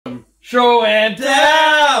Show and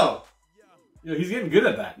tell! Yo, he's getting good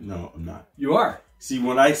at that. No, I'm not. You are. See,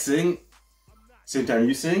 when I sing, same time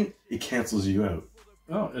you sing, it cancels you out.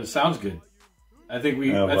 Oh, it sounds good. I think we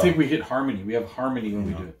hit harmony. We have harmony when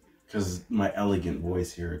we do it. Because my elegant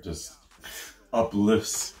voice here just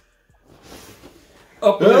uplifts.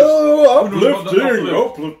 Uplifts. Oh,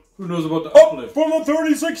 uplifting. Who knows about the uplift? From the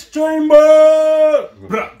 36th chamber.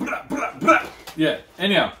 Blah, blah, blah, blah. Yeah.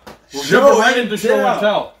 Anyhow, we'll jump right into show and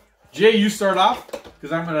tell. Jay, you start off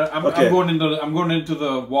because I'm going into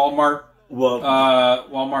the Walmart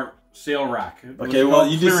Walmart sale rack. Okay, well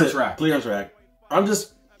you clearance just rack. Clearance rack. I'm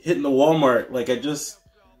just hitting the Walmart. Like I just,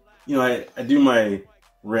 I do my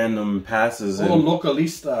random passes. Oh,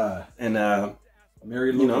 localista. And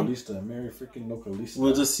Mary localista. Mary freaking localista.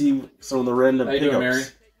 We'll just see some of the random pickups. How you doing, Mary?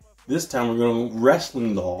 This time we're going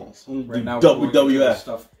wrestling dolls. Right now, WWF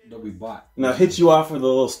stuff that we bought. Now hit you off with a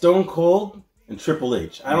little Stone Cold and Triple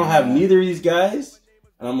H. I don't have neither of these guys,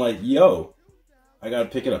 and I'm like, yo, I gotta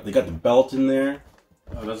pick it up. They got the belt in there.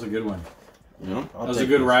 Oh, that's a good one. That was a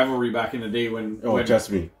good rivalry back in the day when. Oh,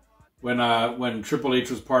 trust me. When Triple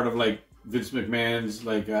H was part of like Vince McMahon's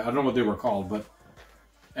I don't know what they were called, but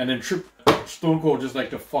and then Stone Cold just like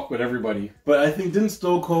to fuck with everybody. But I think didn't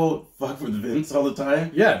Stone Cold fuck with Vince all the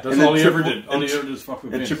time? Yeah, that's all he ever did. All he ever did is fuck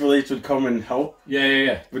with Vince. And Triple H would come and help.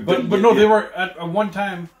 Yeah. But no, they were at one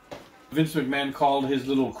time. Vince McMahon called his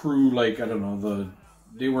little crew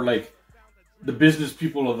they were like the business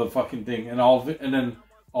people of the fucking thing, and all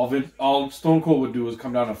Stone Cold would do was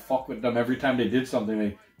come down and fuck with them every time they did something.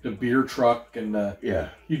 Like the beer truck and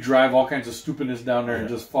he'd drive all kinds of stupidness down there and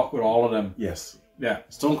just fuck with all of them. Yes. Yeah.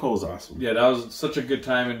 Stone Cold's awesome. Yeah, that was such a good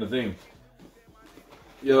time in the thing.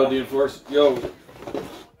 Yo, the Enforce. Yo.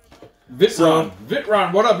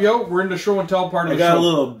 Vitron, what up, yo? We're in the show and tell part of the show. I got a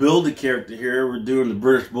little build-a-character here. We're doing the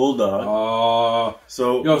British Bulldog.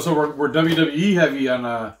 So we're WWE heavy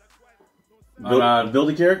on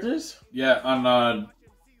build-a-characters? Yeah, on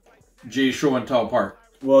Jay's show and tell part.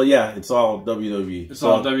 Well, yeah, it's all WWE. It's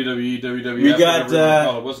all WWE, WWF. We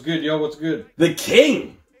got what's good, yo? What's good? The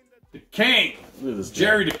King. The King. Look at this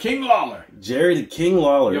Jerry the King Lawler. Jerry the King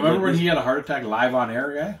Lawler. You remember when he had a heart attack live on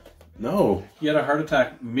air, guy? No. He had a heart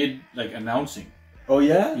attack mid announcing. Oh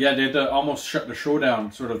yeah? Yeah, they had to almost shut the show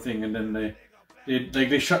down, sort of thing, and then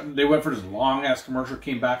they went for this long ass commercial,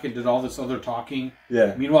 came back and did all this other talking.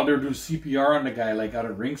 Yeah. Meanwhile, they were doing CPR on the guy out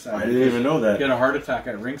at ringside. I didn't even know that. He had a heart attack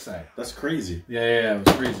at ringside. That's crazy. Yeah, it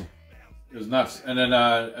was crazy. It was nuts. And then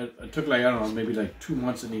it took maybe 2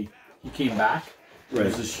 months, and he came back. Right. It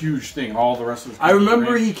was this huge thing. All the wrestlers. I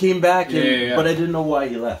remember he came back, but I didn't know why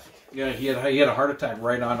he left. Yeah, he had a heart attack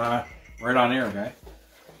right on air, guy.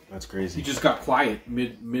 That's crazy. He just got quiet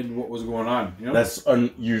mid what was going on. That's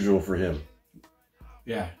unusual for him.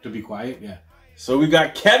 Yeah, to be quiet. Yeah. So we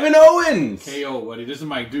got Kevin Owens. KO, buddy. This is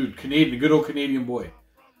my dude, Canadian, good old Canadian boy.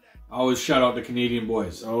 I always shout out the Canadian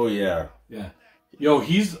boys. Oh yeah. Yeah. Yo,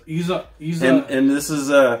 he's and this is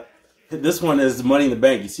this one is Money in the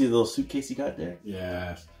Bank. You see the little suitcase he got there?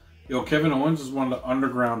 Yes. Yo, Kevin Owens is one of the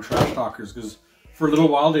underground trash talkers because for a little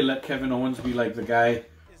while they let Kevin Owens be like the guy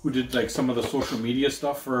who did some of the social media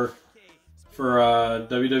stuff for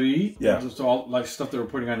WWE. Yeah. Just all stuff they were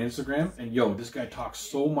putting on Instagram. And yo, this guy talks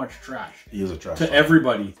so much trash. He is a trash to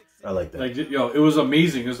everybody. I like that. It was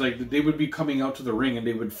amazing. It was like they would be coming out to the ring and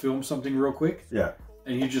they would film something real quick. Yeah.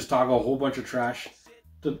 And he'd just talk a whole bunch of trash.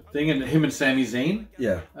 The thing, and him and Sami Zayn.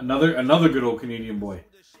 Yeah. Another good old Canadian boy.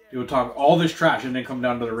 They would talk all this trash and then come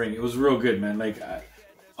down to the ring. It was real good, man.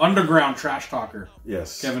 Underground trash talker.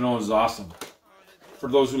 Yes. Kevin Owens is awesome. For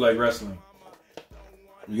those who like wrestling.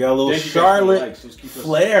 You got a little Charlotte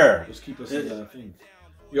Flair. Just keep us in the thing.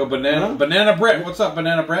 Yo, Banana Brett. What's up,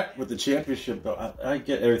 Banana Brett? With the championship belt. I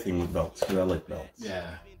get everything with belts because I like belts. Yeah.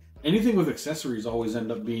 Anything with accessories always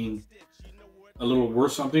end up being a little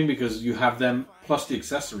worth something because you have them plus the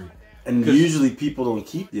accessory. And usually people don't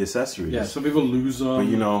keep the accessories. Yeah, some people lose them.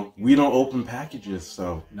 But we don't open packages,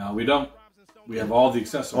 so. No, we don't. We have all the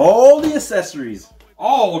accessories. All the accessories.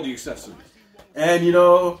 All the accessories. And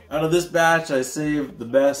out of this batch, I saved the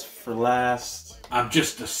best for last. I'm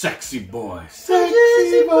just a sexy boy.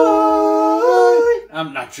 Sexy boy.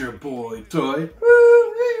 I'm not your boy toy.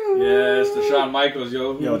 Yes, the Shawn Michaels,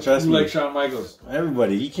 yo. Yo, trust me. Who likes Shawn Michaels?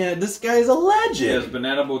 Everybody. You can't. This guy's a legend. Yes,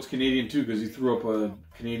 Banana Boat's Canadian too because he threw up a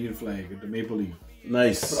Canadian flag at the Maple Leaf.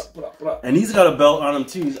 Nice. And he's got a belt on him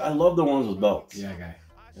too. I love the ones with belts. Yeah, guy.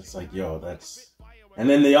 It's like, yo, that's. And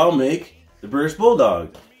then they all make the British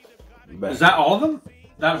Bulldog. Is that all of them?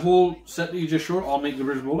 That whole set that you just showed all make the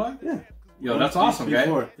British Bulldog? Yeah. Yo, that's awesome, guy.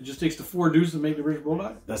 It just takes the 4 dudes to make the British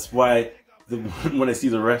Bulldog? That's why when I see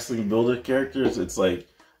the wrestling builder characters, it's like,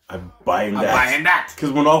 I'm buying that. I'm buying that.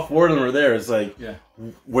 Because when all four of them were there, it's like, yeah.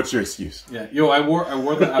 What's your excuse? Yeah. Yo, I'm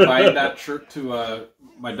buying that shirt to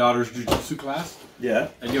my daughter's jiu-jitsu class. Yeah.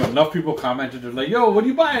 And enough people commented, they're like, yo, what are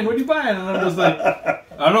you buying? What are you buying? And I'm just like, I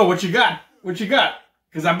don't know, what you got? What you got?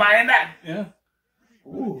 Because I'm buying that. Yeah.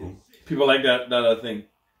 Ooh. People like that thing.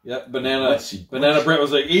 Yeah. Banana Brett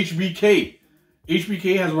was like, HBK.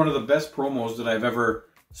 HBK has one of the best promos that I've ever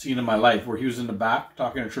seen in my life, where he was in the back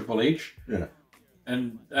talking to Triple H. Yeah.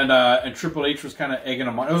 And Triple H was kind of egging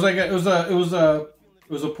him on. It was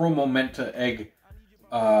a promo meant to egg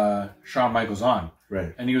Shawn Michaels on.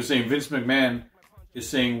 Right. And he was saying Vince McMahon is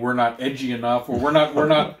saying we're not edgy enough, or we're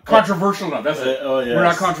not controversial enough. That's it. Oh, yes. We're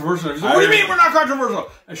not controversial enough. He's like, what do you mean we're not controversial?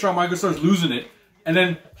 And Shawn Michaels starts losing it. And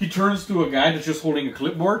then he turns to a guy that's just holding a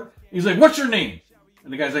clipboard. He's like, what's your name?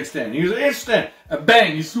 And the guy's like, Stan. He's like, it's Stan. And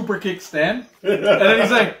bang, he super kicks Stan. And then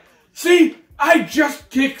he's like, see, I just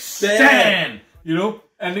kicked Stan.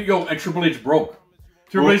 And Triple H broke.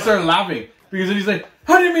 Triple H started laughing. Because then he's like,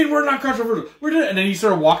 how do you mean we're not controversial? And then he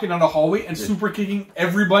started walking down the hallway and super kicking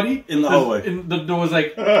everybody. In the hallway. There was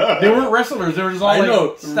like, they weren't wrestlers. They were just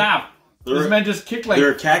all staff. This man just kicked like...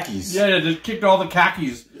 They're khakis. Yeah, just kicked all the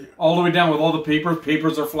khakis all the way down with all the papers.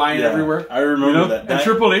 Papers are flying everywhere. I remember that. And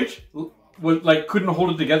Triple H was like, couldn't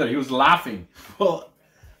hold it together. He was laughing. Well,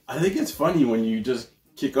 I think it's funny when you just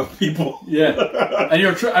kick up people. Yeah. And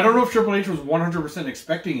I don't know if Triple H was 100%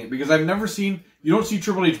 expecting it, because I've never seen... You don't see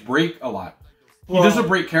Triple H break a lot. He doesn't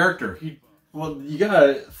break character. Well, you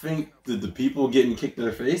gotta think, did the people getting kicked in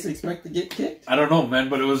the face expect to get kicked? I don't know, man,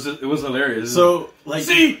 but it was hilarious. So, like...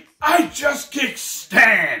 See, I just kicked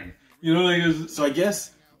Stan! So I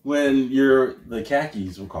guess when you're the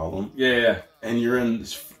khakis, we'll call them. Yeah. And you're in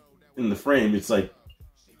the frame, it's like,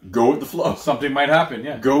 go with the flow. Something might happen,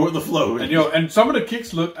 yeah. Go with the flow. And and some of the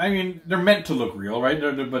kicks look, I mean, they're meant to look real, right?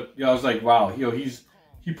 But I was like, wow,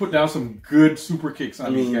 he put down some good super kicks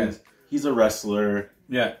on these guys. He's a wrestler.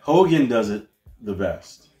 Yeah. Hogan does it the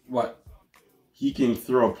best. What? He can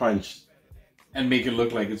throw a punch and make it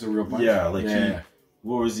look like it's a real punch. Yeah,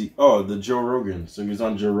 what was he? Oh, the Joe Rogan. So he was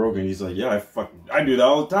on Joe Rogan. He's like, yeah, I do that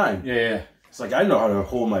all the time. Yeah. It's like, I know how to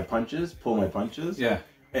hold my punches, pull my punches. Yeah.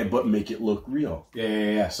 But make it look real.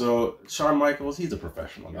 Yeah. So Shawn Michaels, he's a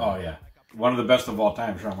professional guy. Oh, yeah. One of the best of all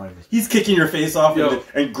time, Shawn Michaels. He's kicking your face off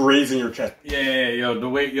and grazing your chest. Yeah. The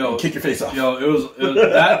way, kick your face off. It was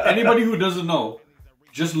that. Anybody who doesn't know,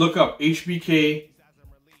 just look up HBK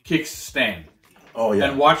kicks Stan. Oh, yeah.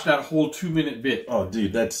 And watch that whole 2-minute bit. Oh,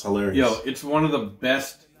 dude, that's hilarious. It's one of the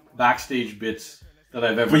best backstage bits that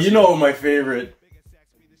I've ever seen. But you know what my favorite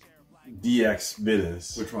DX bit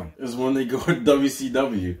is? Which one? Is when they go to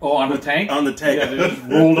WCW. Oh, on the tank? On the tank. Yeah, they just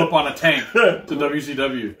rolled up on a tank to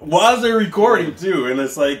WCW. While they're recording, too. And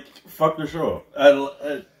it's like, fuck the show.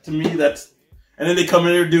 To me, that's... And then they come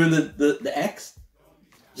in here doing the X.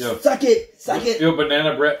 Suck it.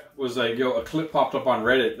 Banana Brett was like, a clip popped up on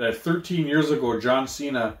Reddit that 13 years ago, John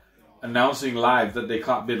Cena announcing live that they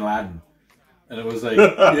caught Bin Laden. And it was like,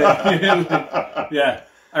 yeah.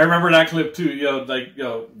 I remember that clip too.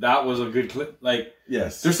 That was a good clip. Like,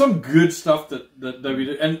 yes, there's some good stuff that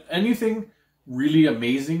WWE, and anything really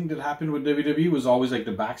amazing that happened with WWE was always like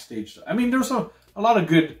the backstage stuff. I mean, there's a lot of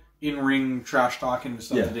good in-ring trash talking and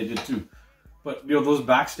stuff that they did too. But those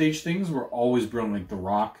backstage things were always brilliant. Like The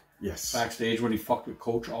Rock, backstage when he fucked with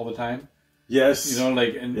Coach all the time. Yes,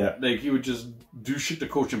 he would just do shit to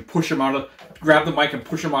Coach and push him grab the mic and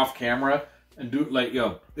push him off camera and do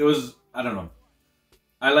it was, I don't know.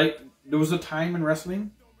 There was a time in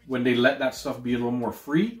wrestling when they let that stuff be a little more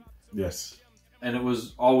free. Yes. And it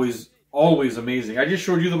was always amazing. I just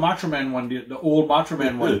showed you the Macho Man one, the old Macho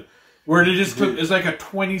Man one, where they just clip, it's like a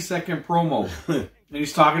 20-second promo. And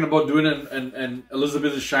he's talking about doing it, and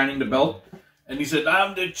Elizabeth is shining the belt. And he said,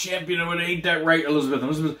 I'm the champion, but ain't that right, Elizabeth?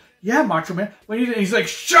 Elizabeth, yeah, Macho Man. He's like,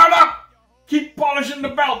 shut up! Keep polishing the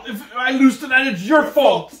belt. If I lose tonight, it's your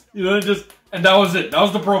fault. And that was it. That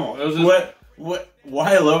was the promo. It was just,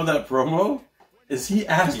 why I love that promo is he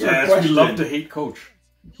asked her a question. We love to hate Coach.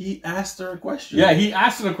 He asked her a question. Yeah, he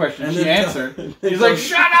asked her a question. And she answered. He's like,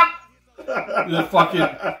 shut up! The fucking...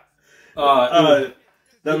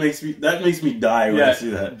 that makes me die when I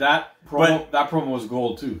see that. That promo was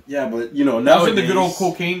gold too. Yeah, but nowadays, that was in the good old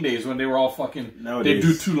cocaine days when they were all fucking... Nowadays,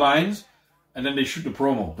 they do 2 lines and then they shoot the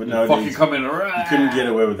promo. But nowadays, fucking come in. You couldn't get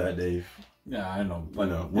away with that, Dave. Yeah, I know. I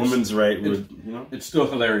know. Woman's right. It's still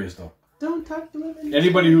hilarious though. Don't talk to women.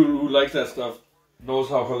 Anybody who likes that stuff knows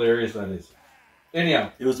how hilarious that is.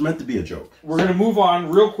 Anyhow, it was meant to be a joke. We're gonna move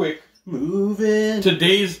on real quick. Moving.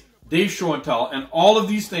 Today's Dave's show and tell, and all of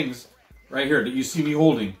these things right here that you see me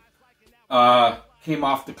holding came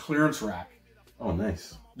off the clearance rack. Oh,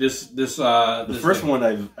 nice. The first one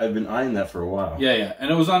I've been eyeing that for a while. Yeah, and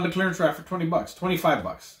it was on the clearance rack for $20,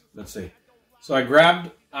 $25, let's say. So I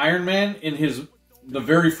grabbed Iron Man in the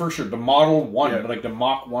very first shirt, the Model 1, like the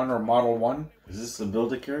Mach 1 or Model 1. Is this a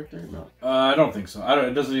build-a-character? No. I don't think so.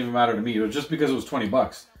 It doesn't even matter to me. It was just because it was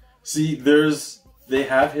 $20. See, they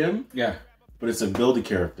have him. Yeah. But it's a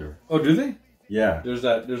build-a-character. Oh, do they? Yeah. There's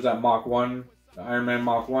that Mach 1, the Iron Man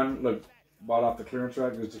Mach 1. Look, bought off the clearance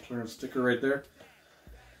rack. There's the clearance sticker right there.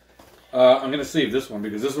 I'm going to save this one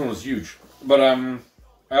because this one was huge. But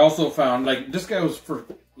I also found, like, this guy was for,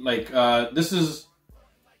 like, this is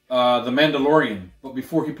the Mandalorian, but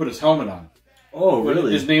before he put his helmet on. Oh,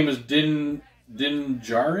 really? His name is Din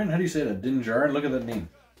Djarin? How do you say that? Din Djarin? Look at that name.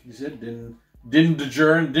 You said Din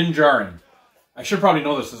Djarin. I should probably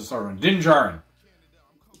know this as a start one. Din Djarin.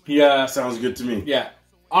 He sounds good to me. Yeah.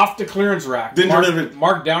 Off the clearance rack.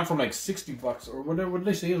 Marked down from like $60 or whatever. What did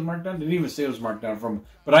they say it was marked down? They didn't even say it was marked down from.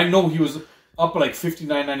 But I know he was up at like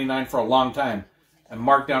 $59.99 for a long time, and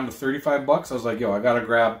marked down to $35. I was like, yo, I gotta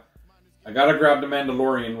grab the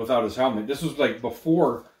Mandalorian without his helmet. This was like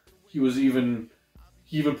before he even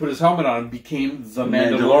put his helmet on and became the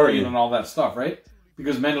Mandalorian and all that stuff, right?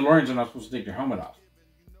 Because Mandalorians are not supposed to take their helmet off.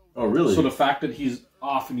 Oh, really? So the fact that he's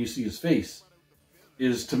off and you see his face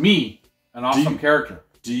is, to me, an awesome character.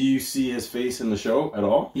 Do you see his face in the show at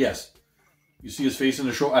all? Yes. You see his face in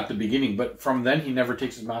the show at the beginning, but from then he never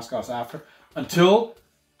takes his mask off after. Until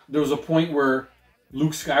there was a point where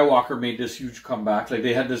Luke Skywalker made this huge comeback. Like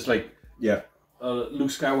they had this like... Yeah.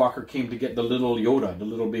 Luke Skywalker came to get the little Yoda, the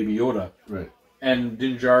little baby Yoda. Right. And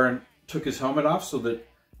Din Djarin took his helmet off so that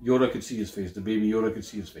Yoda could see his face. The baby Yoda could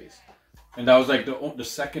see his face. And that was like the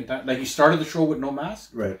second time. Like he started the show with no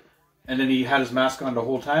mask. Right. And then he had his mask on the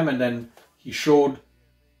whole time. And then he showed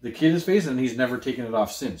the kid his face, and he's never taken it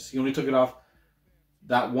off since. He only took it off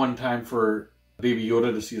that one time for baby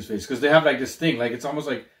Yoda to see his face. Because they have like this thing. Like it's almost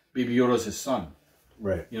like baby Yoda's his son.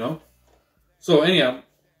 Right. You know? So anyhow,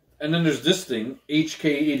 and then there's this thing,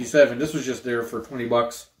 HK87. This was just there for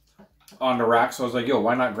 $20 on the rack. So I was like, yo,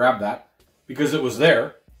 why not grab that? Because it was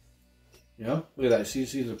there. You know? Look at that. See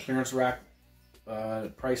the clearance rack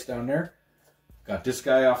price down there? Got this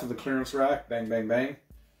guy off of the clearance rack. Bang, bang, bang.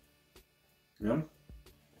 You know?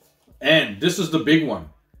 And this is the big one.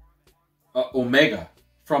 Omega.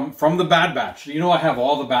 From the Bad Batch. You know I have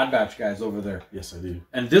all the Bad Batch guys over there. Yes, I do.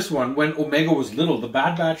 And this one, when Omega was little, the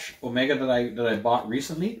Bad Batch Omega that I bought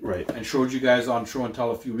recently, right, and showed you guys on Show and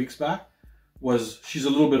Tell a few weeks back, she's a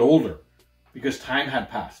little bit older because time had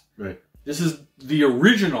passed. Right. This is the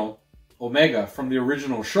original Omega from the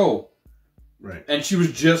original show. Right. And she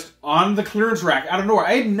was just on the clearance rack out of nowhere.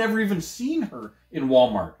 I had never even seen her in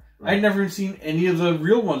Walmart. Right. I had never even seen any of the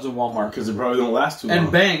real ones in Walmart. Because it probably don't last too long.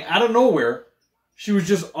 And bang, out of nowhere, she was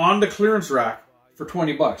just on the clearance rack for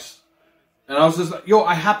 $20. And I was just like, yo,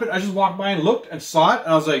 I just walked by and looked and saw it. And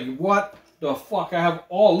I was like, what the fuck? I have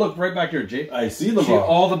look right back here, Jay. I see them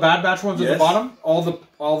all the Bad Batch ones at the bottom. All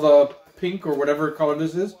the pink or whatever color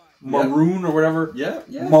this is. Maroon or whatever. Yeah.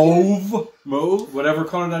 Mauve. Whatever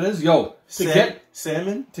color that is. Yo,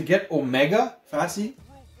 salmon. To get Omega. Fassi.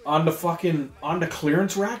 On the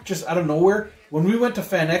clearance rack, just out of nowhere. When we went to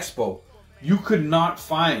Fan Expo, you could not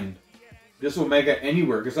find this Omega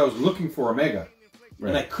anywhere because I was looking for Omega. Right.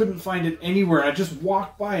 And I couldn't find it anywhere. And I just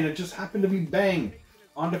walked by and it just happened to be bang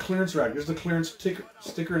on the clearance rack. There's the clearance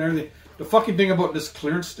sticker and everything. The fucking thing about this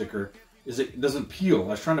clearance sticker is it doesn't peel. I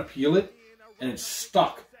was trying to peel it and it's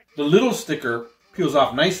stuck. The little sticker peels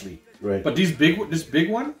off nicely. Right. But this big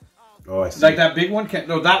one, oh, I see. Like that big one can't.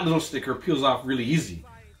 No, that little sticker peels off really easy.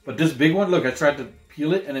 But this big one, look, I tried to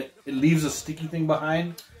peel it and it leaves a sticky thing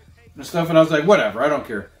behind and stuff. And I was like, whatever, I don't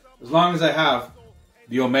care. As long as I have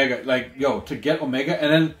the Omega, like, yo, to get Omega.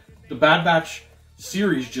 And then the Bad Batch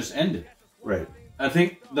series just ended. Right. I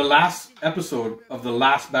think the last episode of the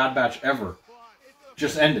last Bad Batch ever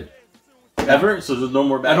just ended. Ever? So there's no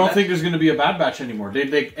more Bad Batch? I don't think there's going to be a Bad Batch anymore.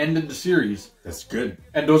 They ended the series. That's good.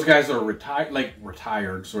 And those guys are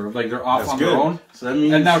retired, sort of. Like, they're off on their own. So that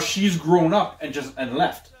means... And now she's grown up and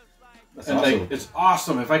left. That's and awesome. Like, it's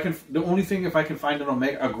awesome. If I can find an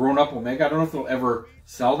Omega, a grown-up Omega, I don't know if they'll ever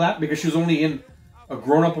sell that because she was only in... A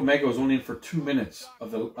grown-up Omega was only in for 2 minutes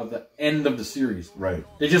of the end of the series. Right.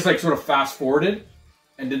 They just, like, sort of fast-forwarded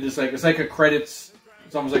and did this, like... It's like a credits...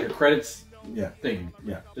 It's almost like a credits... thing.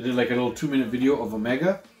 Yeah. They did like a little 2-minute video of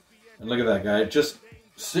Omega. And look at that guy. Just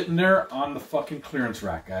sitting there on the fucking clearance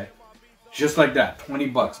rack, guy. Just like that.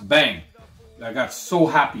 $20. Bang. I got so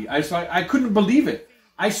happy. I couldn't believe it.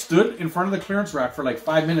 I stood in front of the clearance rack for like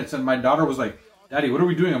 5 minutes and my daughter was like, Daddy, what are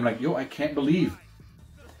we doing? I'm like, yo, I can't believe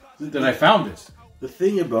that I found this. The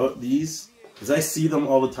thing about these Because I see them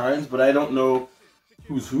all the times, but I don't know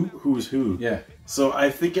Who's who? who's who. Yeah. So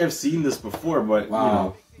I think I've seen this before, but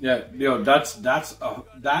Wow. Yeah, that's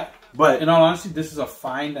that. But in all honesty, this is a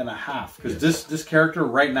find and a half because this character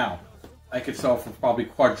right now, I could sell for probably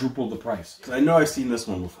quadruple the price. Because I know I've seen this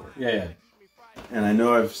one before. Yeah. And I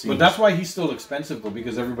know I've seen. But that's why he's still expensive though,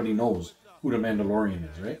 because everybody knows who the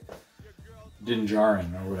Mandalorian is, right? Din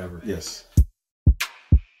Djarin or whatever. Yes.